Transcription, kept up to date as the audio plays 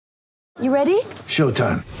You ready?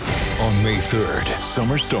 Showtime. On May 3rd,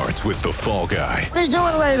 summer starts with The Fall Guy. Let's do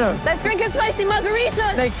it later. Let's drink a spicy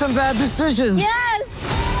margarita. Make some bad decisions. Yes!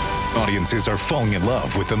 Audiences are falling in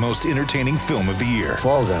love with the most entertaining film of the year.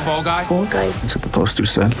 Fall Guy. Fall Guy? Fall Guy. That's what the poster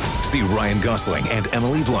said. See Ryan Gosling and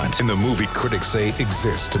Emily Blunt in the movie critics say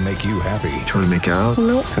exists to make you happy. Trying to make it out?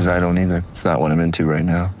 Nope. Because I don't either. It's not what I'm into right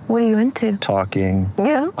now. What are you into? Talking.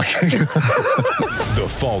 Yeah. The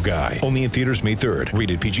Fall Guy. Only in theaters May 3rd.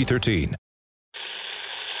 Rated PG-13.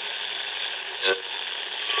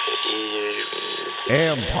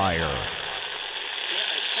 Empire.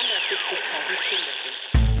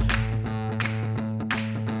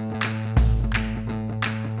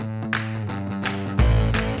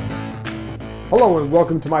 Hello and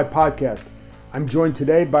welcome to my podcast. I'm joined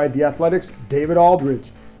today by The Athletic's David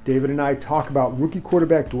Aldridge. David and I talk about rookie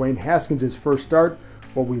quarterback Dwayne Haskins' first start,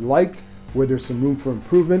 what we liked, where there's some room for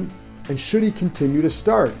improvement, and should he continue to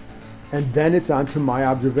start. And then it's on to my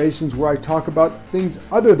observations where I talk about things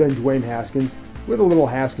other than Dwayne Haskins with a little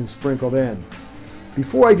Haskins sprinkled in.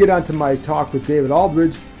 Before I get on to my talk with David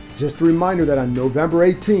Aldridge, just a reminder that on November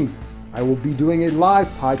 18th, I will be doing a live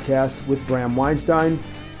podcast with Bram Weinstein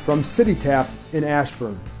from City Tap in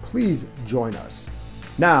Ashburn. Please join us.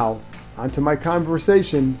 Now, on to my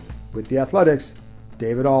conversation with The Athletic's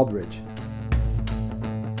David Aldridge.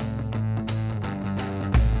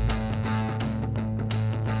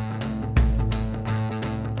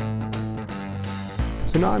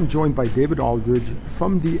 So now I'm joined by David Aldridge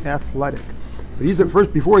from The Athletic. But he's at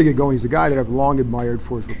first, before he get going, he's a guy that I've long admired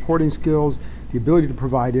for his reporting skills, the ability to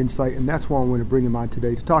provide insight, and that's why I want to bring him on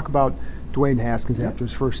today to talk about Dwayne Haskins after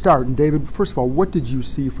his first start. And David, first of all, what did you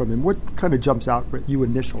see from him? What kind of jumps out at you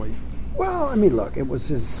initially? Well, I mean, look, it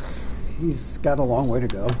was he's got a long way to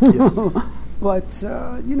go. Yes.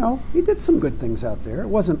 But, he did some good things out there. It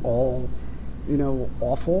wasn't all,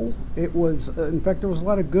 awful. It was, in fact, there was a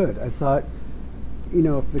lot of good. I thought,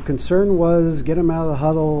 if the concern was get him out of the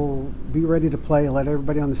huddle, be ready to play, let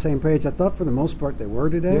everybody on the same page, I thought for the most part they were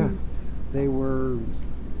today. Yeah. They were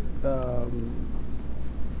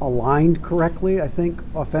aligned correctly, I think,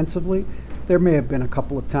 offensively. There may have been a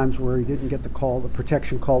couple of times where he didn't get the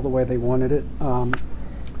protection call the way they wanted it.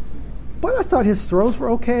 But I thought his throws were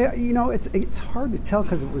okay. It's hard to tell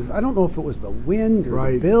because I don't know if it was the wind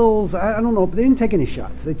or the Bills. I don't know, but they didn't take any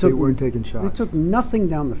shots. They weren't taking shots. They took nothing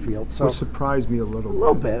down the field. So which surprised me a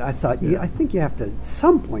little bit. I thought, I think you have to at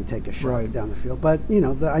some point take a shot down the field. But,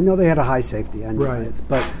 I know they had a high safety end. Right.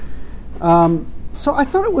 But so I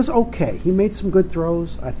thought it was okay. He made some good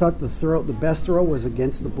throws. I thought the best throw was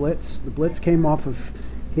against the blitz. The blitz came off of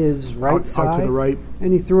his right side. Out to the right.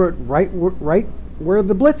 And he threw it right where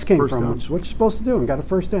the blitz came First from, down. which is what you're supposed to do, and got a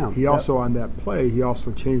first down. He also, on that play, he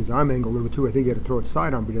also changed his arm angle a little bit, too. I think he had to throw it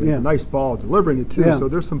sidearm, but it's a nice ball delivering it, too. Yeah. So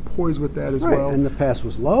there's some poise with that as well. And the pass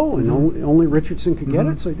was low, and only Richardson could get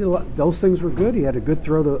it, so he did a lot. Those things were good. He had a good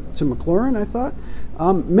throw to McLaurin, I thought.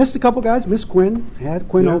 Missed a couple guys. Missed Quinn. Had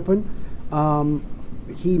Quinn open.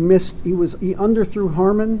 He underthrew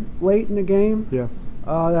Harmon late in the game. Yeah.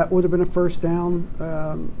 That would have been a first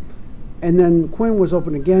down. And then Quinn was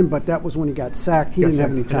open again, but that was when he got sacked. He didn't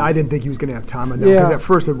have any time. And I didn't think he was going to have time on that because at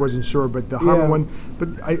first I wasn't sure. But the Harmon one,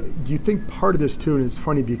 do you think part of this too? And it's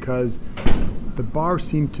funny because the bar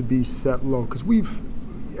seemed to be set low because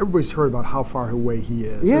everybody's heard about how far away he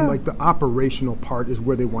is. Yeah. And like the operational part is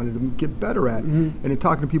where they wanted him to get better at. And in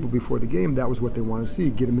talking to people before the game, that was what they wanted to see,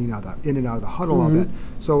 get him in and out of the huddle, all that.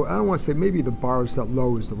 So I don't want to say maybe the bar is set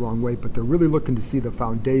low is the wrong way, but they're really looking to see the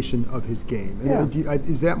foundation of his game. And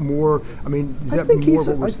is that more, I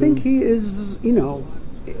think he is,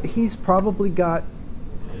 he's probably got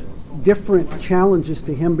different challenges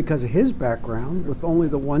to him because of his background with only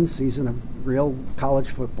the one season of real college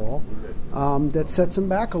football. That sets him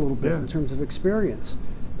back a little bit in terms of experience.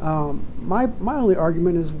 My only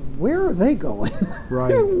argument is, where are they going? Right.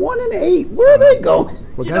 They're 1-8. Where are they going?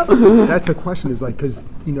 Well, that's the question. Is like because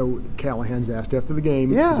Callahan's asked after the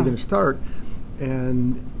game, is he going to start?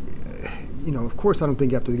 And of course, I don't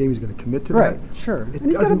think after the game he's going to commit to that. Right. Sure. And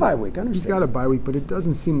he's got a bye week. I understand. He's got a bye week, but it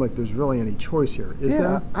doesn't seem like there's really any choice here. Is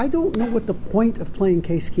there? I don't know what the point of playing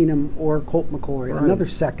Case Keenum or Colt McCoy another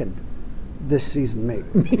second this season made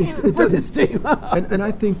for this team. and I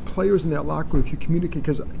think players in that locker room, if you communicate,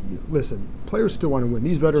 because listen, players still want to win.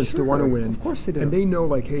 These veterans still want to win. Of course they do. And they know,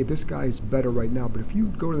 like, hey, this guy's better right now. But if you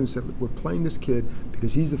go to them and say, we're playing this kid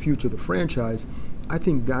because he's the future of the franchise, I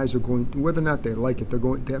think guys are going, whether or not they like it, they're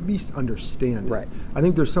going to at least understand it. Right. I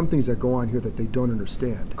think there's some things that go on here that they don't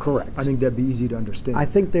understand. Correct. I think that'd be easy to understand. I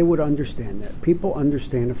think they would understand that. People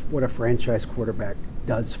understand what a franchise quarterback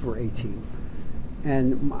does for a team.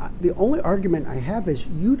 And the only argument I have is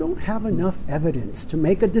you don't have enough evidence to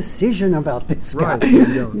make a decision about this guy. Right, you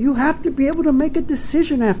don't. You have to be able to make a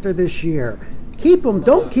decision after this year. Keep him,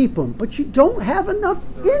 don't keep him, but you don't have enough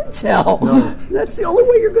intel. No. That's the only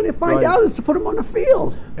way you're going to find Right. out is to put him on the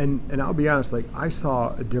field. And I'll be honest, like I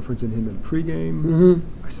saw a difference in him in pregame.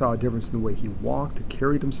 Mm-hmm. I saw a difference in the way he walked,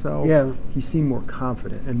 carried himself. Yeah. He seemed more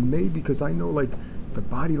confident. And maybe because I know like the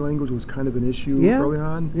body language was kind of an issue Yeah. early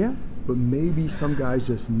on. Yeah. But maybe some guys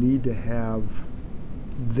just need to have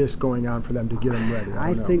this going on for them to get them ready. I I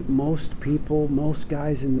don't know. think most people, most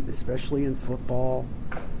guys, especially in football,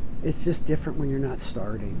 it's just different when you're not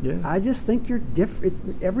starting. Yeah. I just think you're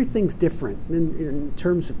different. Everything's different in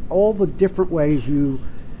terms of all the different ways you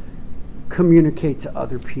communicate to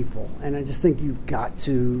other people. And I just think you've got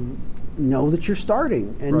to know that you're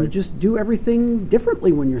starting. And you Right. just do everything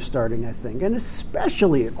differently when you're starting, I think. And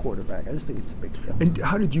especially at quarterback. I just think it's a big deal. And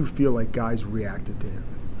how did you feel like guys reacted to him?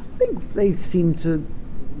 I think they seem to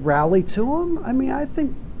rally to him. I mean, I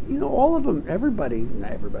think, all of them, everybody,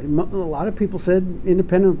 not everybody, a lot of people said,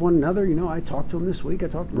 independent of one another, I talked to him this week, I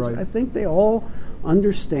talked to him this Right. week. I think they all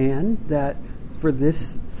understand that for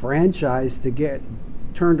this franchise to get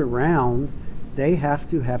turned around, they have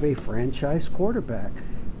to have a franchise quarterback.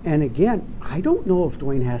 And again, I don't know if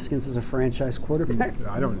Dwayne Haskins is a franchise quarterback.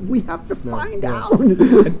 I don't. We have to find Yeah. out.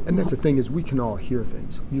 And that's the thing is we can all hear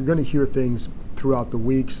things. You're going to hear things throughout the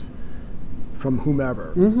weeks from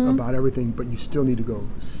whomever about everything, but you still need to go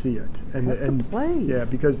see it. And Have to play. Yeah,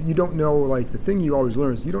 because you don't know, like the thing you always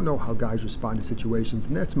learn is you don't know how guys respond to situations.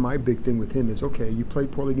 And that's my big thing with him is, okay, you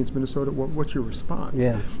played poorly against Minnesota, what's your response?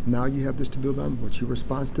 Yeah. Now you have this to build on, what's your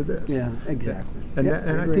response to this? Yeah, exactly. And, Yeah, that,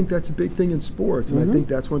 and I agree. think that's a big thing in sports, and I think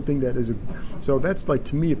that's one thing that is so that's like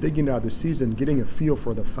to me, if they get out of the season, getting a feel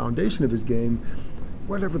for the foundation of his game,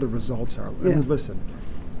 whatever the results are. I Yeah. mean, listen,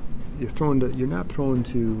 you're not throwing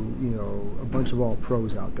to a bunch of all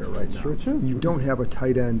pros out there right now. Sure, too. You don't have a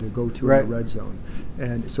tight end to go to Right. in the red zone,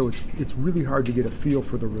 and so it's really hard to get a feel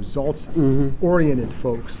for the results oriented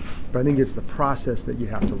folks. But I think it's the process that you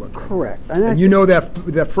have to look at. Correct. And I you know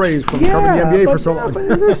that phrase from covering the NBA for so long. But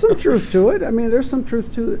there's some truth to it. I mean, there's some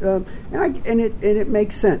truth to it, and it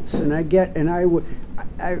makes sense. And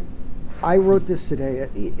I wrote this today.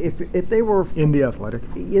 If they were In the Athletic.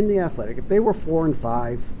 if they were 4 and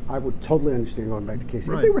 5, I would totally understand going back to KC.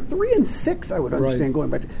 Right. If they were 3 and 6, I would understand going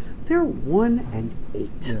back to. They're 1 and 8.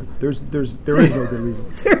 Yeah, there is no good reason.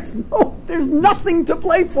 There's nothing to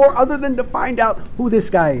play for other than to find out who this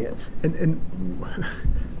guy is. And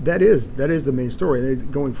that is the main story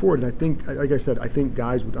going forward. And I think, like I said, I think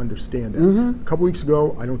guys would understand that. A couple weeks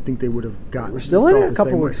ago, I don't think they would have gotten. We're still in felt it a the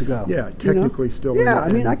couple same way. weeks ago. Yeah, technically still. in Yeah, it. I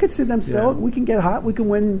mean, And- I could see them still. Yeah. We can get hot. We can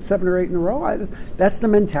win 7 or 8 in a row. That's the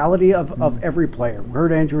mentality of every player. We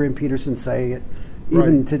heard Andrew and Peterson say it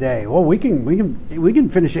even Right. today. Well, we can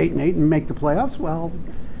finish 8 and 8 and make the playoffs. Well,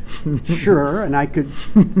 sure, and I could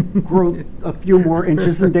grow a few more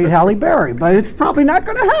inches and date Halle Berry, but it's probably not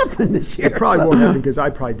going to happen this year. It probably so- won't happen because I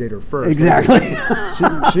probably date her first. Exactly.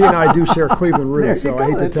 She and I do share Cleveland There roots, you so go. I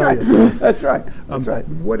hate That's to tell right. you. So. That's right. That's right.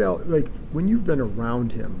 What else? Like when you've been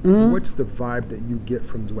around him, Mm-hmm. what's the vibe that you get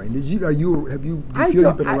from Dwayne? Do you feel you've I been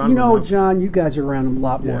don't, around you him know, enough? John, you guys are around him a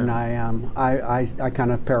lot more Yeah. than I am. I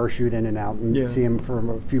kind of parachute in and out and Yeah. see him for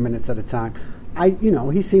a few minutes at a time.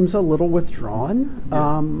 He seems a little withdrawn,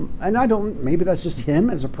 and I don't. Maybe that's just him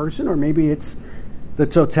as a person, or maybe it's the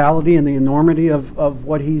totality and the enormity of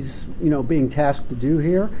what he's being tasked to do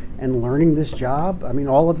here and learning this job. I mean,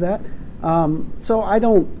 all of that. So I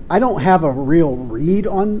don't have a real read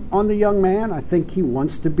on the young man. I think he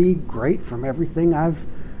wants to be great from everything I've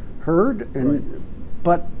heard,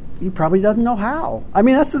 but he probably doesn't know how. I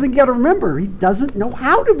mean, that's the thing you got to remember. He doesn't know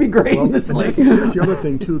how to be great in this and league. that's the other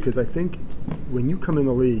thing too, because I think when you come in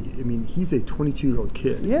the league, I mean, he's a 22-year-old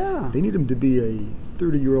kid. Yeah. They need him to be a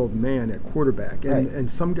 30-year-old man at quarterback, and Right. and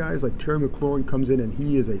some guys like Terry McLaurin comes in and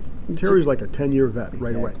Terry's like a 10-year vet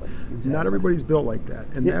right away. Exactly. Not everybody's built like that,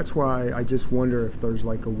 and Yeah. that's why I just wonder if there's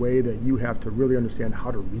like a way that you have to really understand how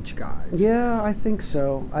to reach guys. Yeah, I think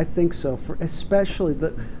so. For especially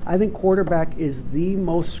I think quarterback is the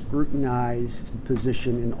most scrutinized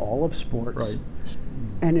position in all of sports. Right.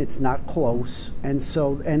 And it's not close.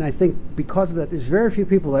 And I think because of that, there's very few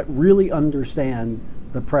people that really understand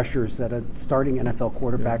the pressures that a starting NFL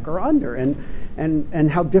quarterback are under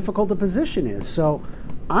and how difficult a position is. So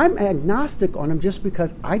I'm agnostic on him just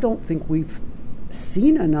because I don't think we've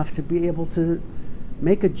seen enough to be able to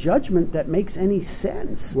make a judgment that makes any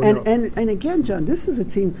sense. Well, And again, John, this is a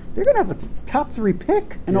team, they're going to have a top 3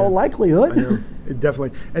 pick in all I know. likelihood. It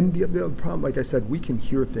definitely. And the problem, like I said, we can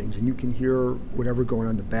hear things, and you can hear whatever going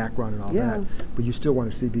on in the background and all that, but you still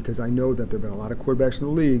want to see, because I know that there have been a lot of quarterbacks in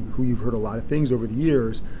the league who you've heard a lot of things over the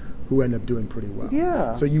years who end up doing pretty well.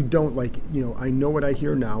 Yeah. So you don't I know what I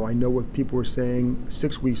hear now. I know what people were saying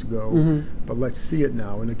 6 weeks ago, but let's see it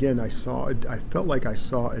now. And again, I felt like I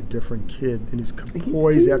saw a different kid in his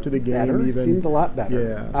poise after the game. Better. Even Seemed a lot better.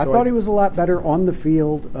 Yeah. I thought he was a lot better on the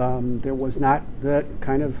field. There was not that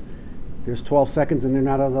kind of, there's 12 seconds and they're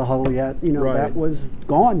not out of the huddle yet. Right. That was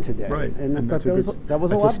gone today. Right. And I thought that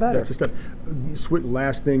was a lot better. That's a step.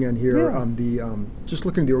 Last thing on here, just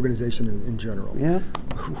looking at the organization in general. Yeah.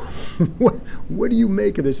 What do you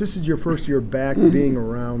make of this? This is your first year back being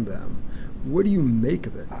around them. What do you make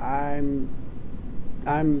of it? I'm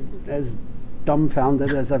as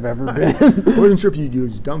dumbfounded as I've ever been. I wasn't sure if you'd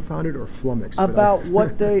use dumbfounded or flummoxed. About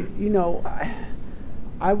what they,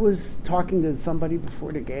 I was talking to somebody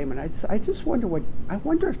before the game, and I just wonder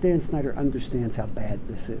if Dan Snyder understands how bad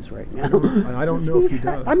this is right now. I don't know if he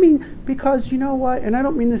does. I mean, because you know what, and I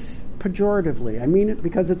don't mean this pejoratively. I mean it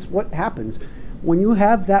because it's what happens. When you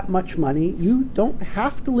have that much money, you don't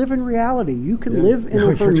have to live in reality. You can live in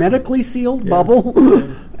a hermetically sealed bubble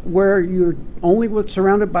where you're only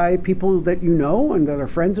surrounded by people that you know and that are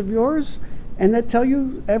friends of yours, and that tell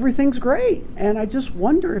you everything's great. And I just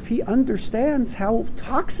wonder if he understands how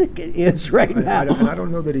toxic it is right now. I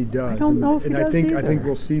don't know that he does. I don't know if he does either. I think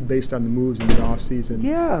we'll see, based on the moves in the offseason,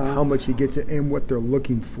 how much he gets it and what they're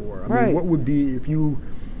looking for. I mean, what would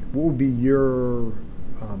be your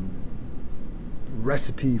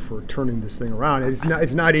recipe for turning this thing around?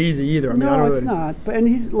 It's not easy either. I mean, it's not. But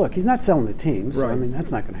he's not selling the team, so I mean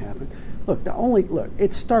that's not going to happen. Look,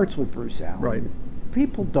 it starts with Bruce Allen. Right.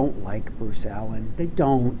 People don't like Bruce Allen. They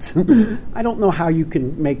don't. I don't know how you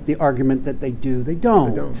can make the argument that they do. They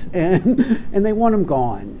don't. And they want him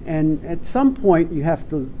gone. And at some point, you have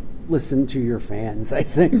to listen to your fans, I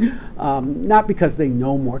think. Not because they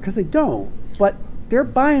know more, because they don't. But they're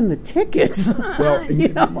buying the tickets.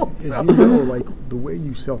 Well, so. like the way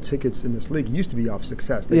you sell tickets in this league, it used to be off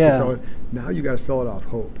success. They could sell it. Now you got to sell it off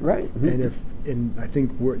hope. Right. And I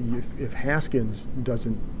think if Haskins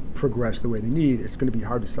doesn't progress the way they need, it's going to be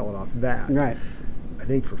hard to sell it off that. Right. I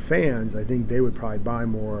think for fans, they would probably buy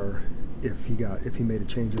more if he made a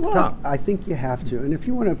change at the top. I think you have to. And if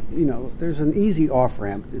you want to, there's an easy off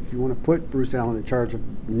ramp. If you want to put Bruce Allen in charge of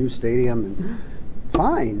a new stadium, and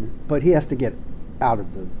fine, but he has to get out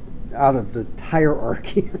of the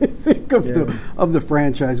hierarchy, I think, of the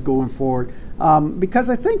franchise going forward. Because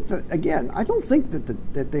I think that, again, I don't think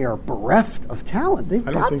that they are bereft of talent. They've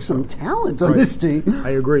got some talent on this team.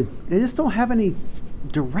 I agree. They just don't have any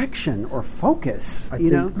direction or focus. I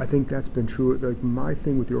think that's been true. Like, my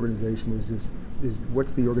thing with the organization is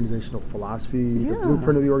what's the organizational philosophy, the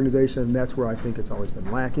blueprint of the organization, and that's where I think it's always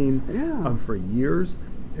been lacking for years.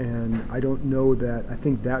 And I don't know that. I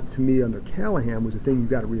think that, to me, under Callahan, was the thing you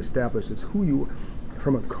got to reestablish. It's who you,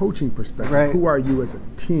 from a coaching perspective, who are you as a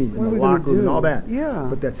team in the locker room and all that. Yeah.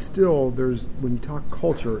 But that's still, when you talk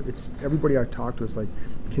culture, it's everybody I talk to is like,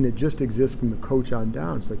 can it just exist from the coach on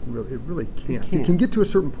down? It's like, it really can't. You can get to a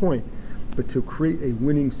certain point, but to create a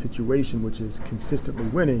winning situation, which is consistently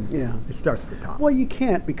winning, it starts at the top. Well, you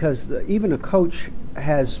can't, because even a coach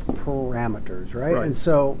has parameters, right? And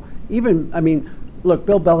so look,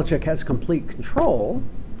 Bill Belichick has complete control,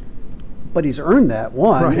 but he's earned that,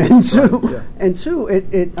 one. And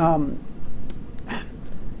two,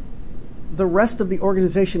 the rest of the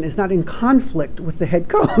organization is not in conflict with the head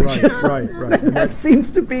coach. Right. And that seems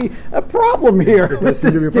to be a problem here. It does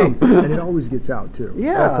seem to be a problem. And it always gets out, too.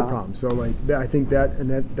 Yeah. That's the problem. So, I think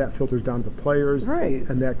that filters down to the players. Right.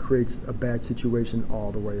 And that creates a bad situation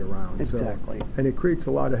all the way around. Exactly. So, and it creates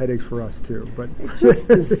a lot of headaches for us, too. But it's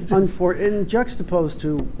just unfortunate. And juxtaposed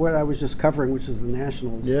to what I was just covering, which is the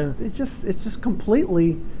Nationals, it's just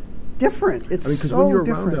completely different. It's because when you're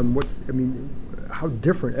around them, how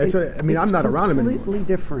different? I'm not around him anymore. Completely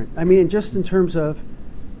different. I mean, just in terms of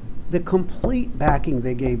the complete backing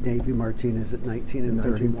they gave Davey Martinez at 19 and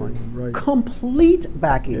 31. Right. Complete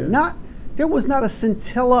backing. There was not a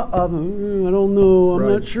scintilla of, I don't know, I'm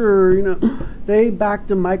not sure. They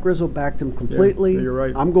backed him. Mike Rizzo backed him completely. Yeah, you're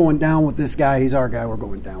right. I'm going down with this guy. He's our guy. We're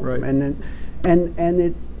going down with him. And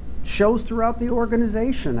it shows throughout the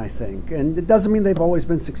organization, I think. And it doesn't mean they've always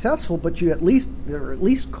been successful, but they're at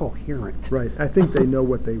least coherent. Right. I think they know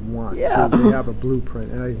what they want. So they have a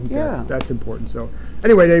blueprint, and I think that's important. So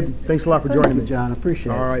anyway, Dave, thanks a lot for joining me. John.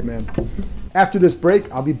 Appreciate it. All right, man. After this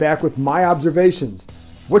break, I'll be back with my observations.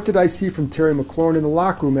 What did I see from Terry McLaurin in the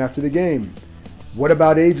locker room after the game? What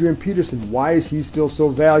about Adrian Peterson? Why is he still so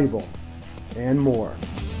valuable? And more.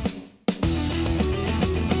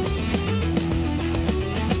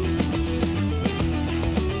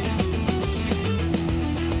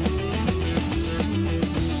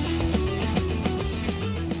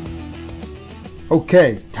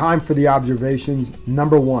 Okay, time for the observations.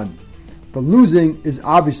 Number 1, the losing is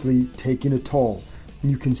obviously taking a toll,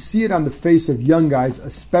 and you can see it on the face of young guys,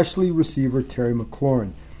 especially receiver Terry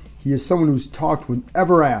McLaurin. He is someone who's talked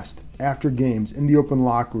whenever asked after games in the open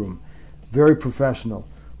locker room. Very professional.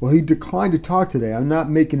 Well, he declined to talk today. I'm not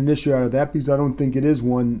making an issue out of that because I don't think it is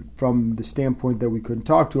one from the standpoint that we couldn't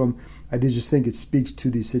talk to him. I just think it speaks to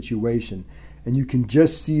the situation. And you can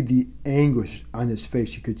just see the anguish on his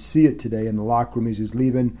face. You could see it today in the locker room as he was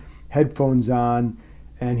leaving, headphones on,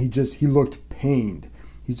 and he looked pained.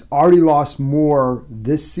 He's already lost more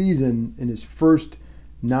this season in his first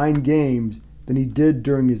 9 games than he did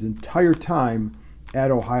during his entire time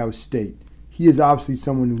at Ohio State. He is obviously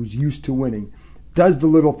someone who's used to winning, does the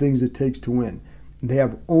little things it takes to win. They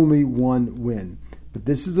have only one win. But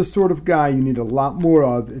this is the sort of guy you need a lot more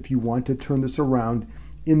of if you want to turn this around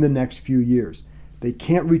in the next few years. They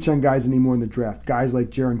can't reach on guys anymore in the draft. Guys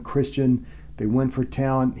like Jaron Christian, they went for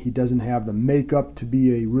talent. He doesn't have the makeup to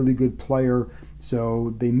be a really good player,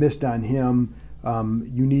 so they missed on him.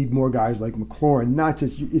 You need more guys like McLaurin. Not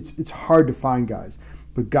just it's hard to find guys,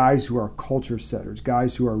 but guys who are culture setters,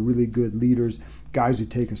 guys who are really good leaders, guys who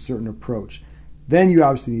take a certain approach. Then you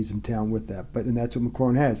obviously need some talent with that, and that's what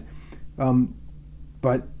McLaurin has.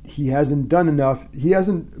 But he hasn't done enough. He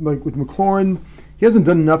hasn't, like with McLaurin, he hasn't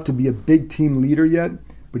done enough to be a big team leader yet,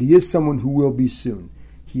 but he is someone who will be soon.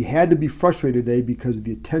 He had to be frustrated today because of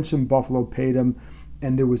the attention Buffalo paid him,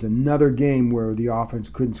 and there was another game where the offense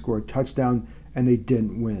couldn't score a touchdown and they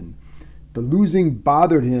didn't win. The losing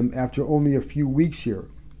bothered him after only a few weeks here.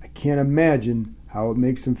 I can't imagine how it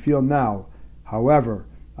makes him feel now. However,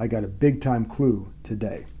 I got a big-time clue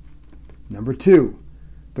today. Number 2,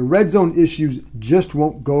 the red zone issues just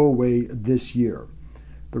won't go away this year.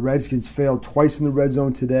 The Redskins failed twice in the red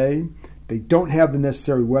zone today. They don't have the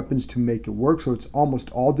necessary weapons to make it work, so it's almost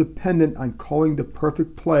all dependent on calling the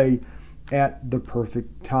perfect play at the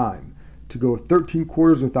perfect time. To go 13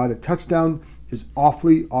 quarters without a touchdown is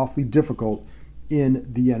awfully, awfully difficult in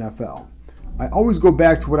the NFL. I always go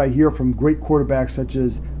back to what I hear from great quarterbacks such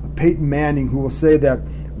as Peyton Manning, who will say that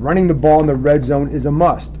running the ball in the red zone is a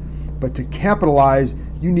must. But to capitalize,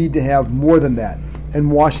 you need to have more than that. And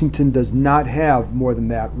Washington does not have more than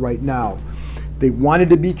that right now. They wanted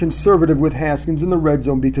to be conservative with Haskins in the red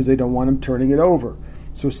zone because they don't want him turning it over.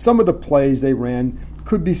 So some of the plays they ran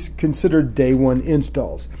could be considered day one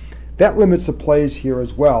installs. That limits the plays here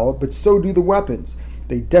as well, but so do the weapons.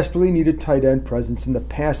 They desperately need a tight end presence in the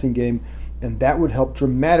passing game, and that would help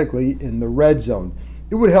dramatically in the red zone.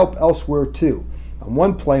 It would help elsewhere too. On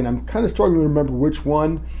one play, and I'm kind of struggling to remember which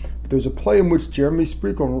one, but there's a play in which Jeremy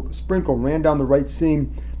Sprinkle ran down the right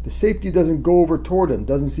seam. The safety doesn't go over toward him,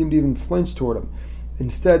 doesn't seem to even flinch toward him.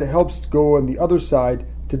 Instead, it helps go on the other side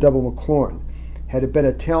to double McLaurin. Had it been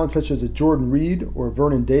a talent such as a Jordan Reed or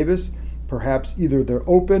Vernon Davis, perhaps either they're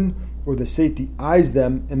open or the safety eyes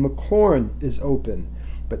them and McLaurin is open.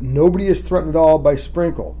 But nobody is threatened at all by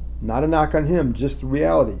Sprinkle. Not a knock on him, just the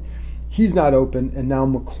reality. He's not open, and now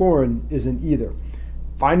McLaurin isn't either.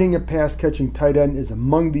 Finding a pass-catching tight end is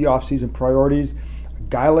among the offseason priorities. A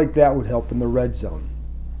guy like that would help in the red zone.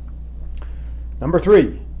 Number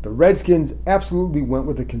 3, the Redskins absolutely went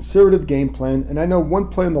with a conservative game plan, and I know one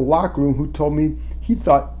player in the locker room who told me he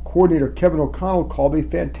thought coordinator Kevin O'Connell called a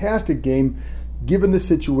fantastic game given the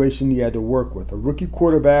situation he had to work with. A rookie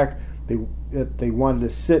quarterback they wanted to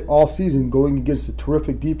sit all season going against a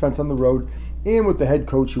terrific defense on the road and with the head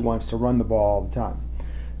coach who wants to run the ball all the time.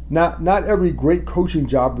 Not every great coaching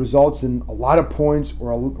job results in a lot of points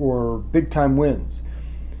or big-time wins.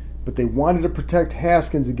 But they wanted to protect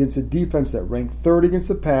Haskins against a defense that ranked third against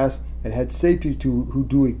the pass and had safeties who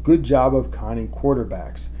do a good job of conning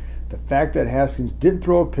quarterbacks. The fact that Haskins didn't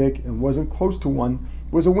throw a pick and wasn't close to one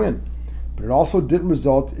was a win. But it also didn't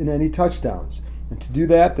result in any touchdowns. And to do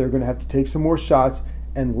that, they're going to have to take some more shots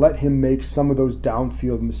and let him make some of those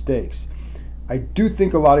downfield mistakes. I do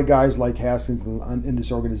think a lot of guys like Haskins in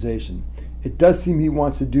this organization. It does seem he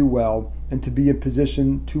wants to do well and to be in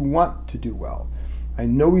position to want to do well. I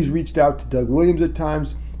know he's reached out to Doug Williams at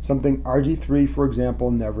times, something RG3, for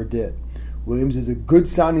example, never did. Williams is a good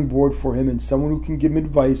sounding board for him and someone who can give him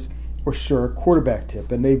advice or share a quarterback tip,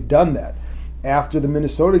 and they've done that. After the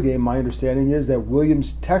Minnesota game, my understanding is that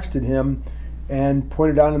Williams texted him and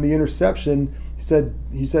pointed out in the interception,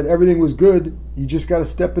 he said everything was good, you just got to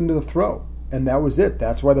step into the throw. And that was it.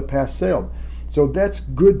 That's why the pass sailed. So that's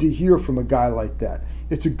good to hear from a guy like that.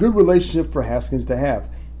 It's a good relationship for Haskins to have.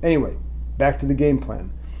 Anyway, back to the game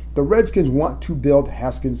plan. The Redskins want to build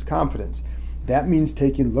Haskins' confidence. That means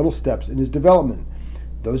taking little steps in his development.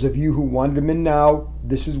 Those of you who wanted him in now,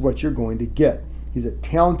 this is what you're going to get. He's a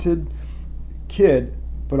talented kid,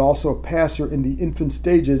 but also a passer in the infant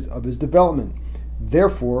stages of his development.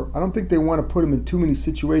 Therefore, I don't think they want to put him in too many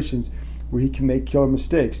situations where he can make killer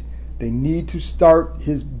mistakes. They need to start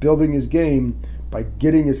building his game by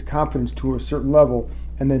getting his confidence to a certain level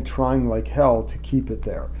and then trying like hell to keep it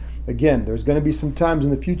there. Again, there's going to be some times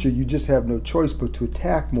in the future you just have no choice but to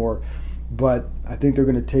attack more, but I think they're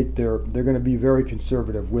going to be very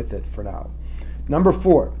conservative with it for now. Number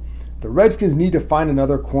 4, the Redskins need to find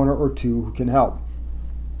another corner or two who can help.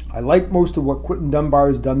 I like most of what Quinton Dunbar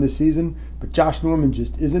has done this season, but Josh Norman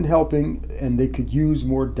just isn't helping, and they could use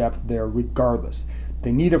more depth there regardless.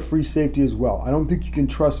 They need a free safety as well. I don't think you can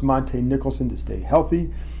trust Monte Nicholson to stay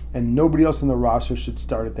healthy, and nobody else on the roster should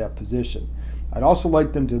start at that position. I'd also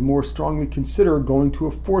like them to more strongly consider going to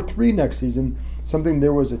a 4-3 next season, something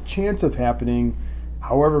there was a chance of happening,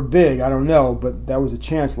 however big, I don't know, but that was a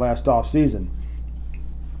chance last offseason.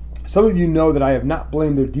 Some of you know that I have not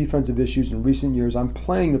blamed their defensive issues in recent years on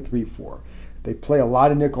playing the 3-4. They play a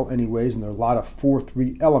lot of nickel anyways, and there are a lot of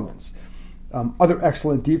 4-3 elements. Other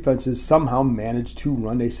excellent defenses somehow manage to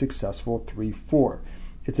run a successful 3-4.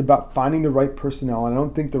 It's about finding the right personnel, and I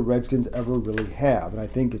don't think the Redskins ever really have. And I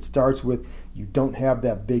think it starts with you don't have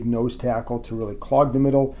that big nose tackle to really clog the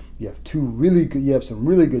middle. You have some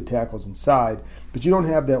really good tackles inside, but you don't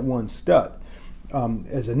have that one stud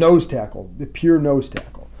as a nose tackle, the pure nose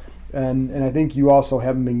tackle. And I think you also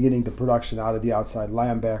haven't been getting the production out of the outside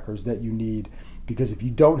linebackers that you need, because if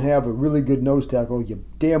you don't have a really good nose tackle, you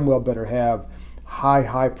damn well better have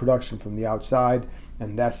high production from the outside,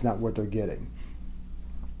 and that's not what they're getting.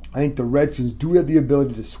 I think the Redskins do have the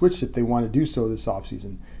ability to switch if they want to do so this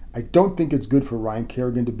offseason. I don't think it's good for Ryan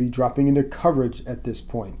Kerrigan to be dropping into coverage at this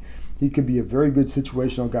point. He could be a very good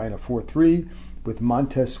situational guy in a 4-3 with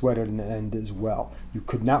Montez Sweat at an end as well. You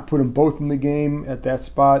could not put them both in the game at that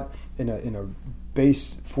spot in a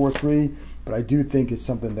base 4-3, but I do think it's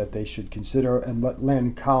something that they should consider and let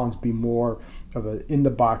Landon Collins be more of an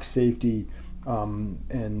in-the-box safety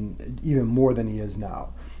and even more than he is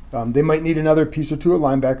now. They might need another piece or two at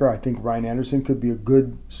linebacker. I think Ryan Anderson could be a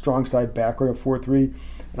good strong side backer at 4-3.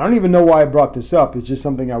 And I don't even know why I brought this up. It's just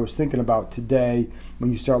something I was thinking about today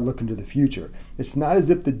when you start looking to the future. It's not as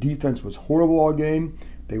if the defense was horrible all game.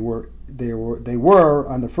 They were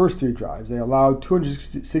on the first 3 drives. They allowed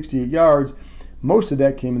 268 yards. A lot of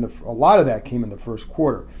that came in the first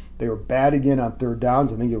quarter. They were bad again on third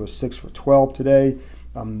downs. I think it was 6 for 12 today.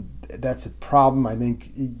 That's a problem, I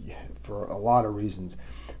think, for a lot of reasons.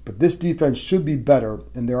 But this defense should be better,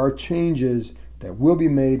 and there are changes that will be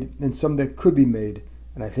made and some that could be made,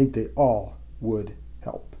 and I think they all would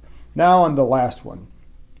help. Now on the last one,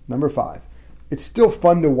 number 5. It's still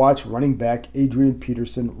fun to watch running back Adrian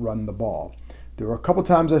Peterson run the ball. There were a couple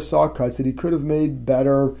times I saw cuts that he could have made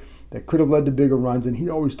better, that could have led to bigger runs, and he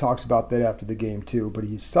always talks about that after the game too, but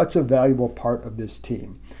he's such a valuable part of this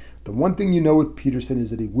team. The one thing you know with Peterson is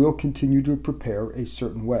that he will continue to prepare a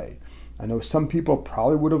certain way. I know some people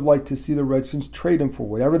probably would have liked to see the Redskins trade him for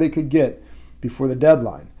whatever they could get before the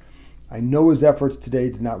deadline. I know his efforts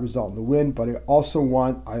today did not result in the win, but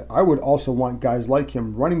I would also want guys like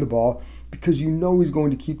him running the ball, because you know he's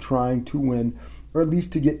going to keep trying to win, or at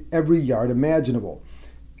least to get every yard imaginable.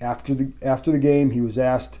 After the game, he was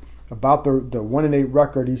asked about the 1-8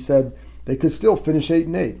 record. He said they could still finish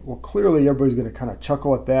 8-8. Well, clearly everybody's going to kind of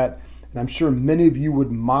chuckle at that, and I'm sure many of you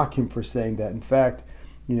would mock him for saying that. In fact,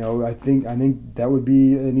 I think that would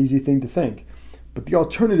be an easy thing to think. But the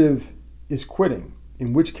alternative is quitting,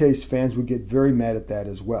 in which case fans would get very mad at that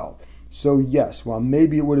as well. So yes, while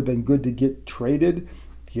maybe it would have been good to get traded,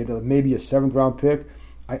 to get maybe a 7th-round pick,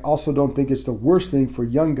 I also don't think it's the worst thing for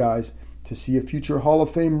young guys to see a future Hall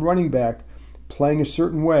of Fame running back playing a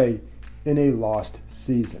certain way in a lost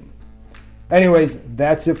season. Anyways,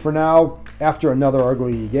 that's it for now. After another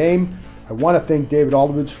ugly game, I want to thank David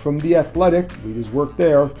Aldridge from The Athletic, read his work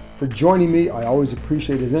there, for joining me. I always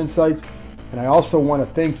appreciate his insights. And I also want to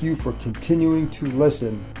thank you for continuing to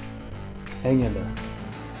listen. Hang in there.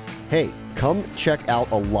 Hey, come check out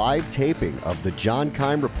a live taping of the John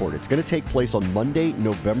Keim Report. It's going to take place on Monday,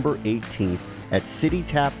 November 18th at City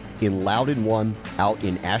Tap in Loudon 1 out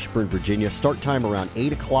in Ashburn, Virginia. Start time around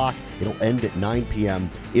 8 o'clock. It'll end at 9 p.m.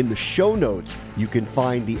 In the show notes, you can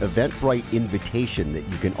find the Eventbrite invitation that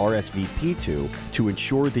you can RSVP to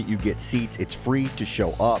ensure that you get seats. It's free to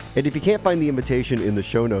show up. And if you can't find the invitation in the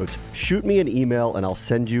show notes, shoot me an email and I'll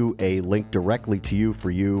send you a link directly to you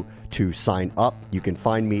for you to sign up. You can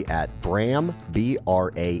find me at Bram,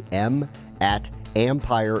 B-R-A-M, at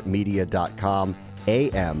ampiremedia.com,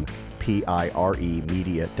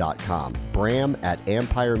 AMPIRE-media.com. Bram at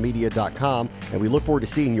ampiremedia.com, and we look forward to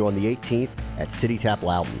seeing you on the 18th at City Tap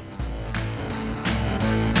Loudon.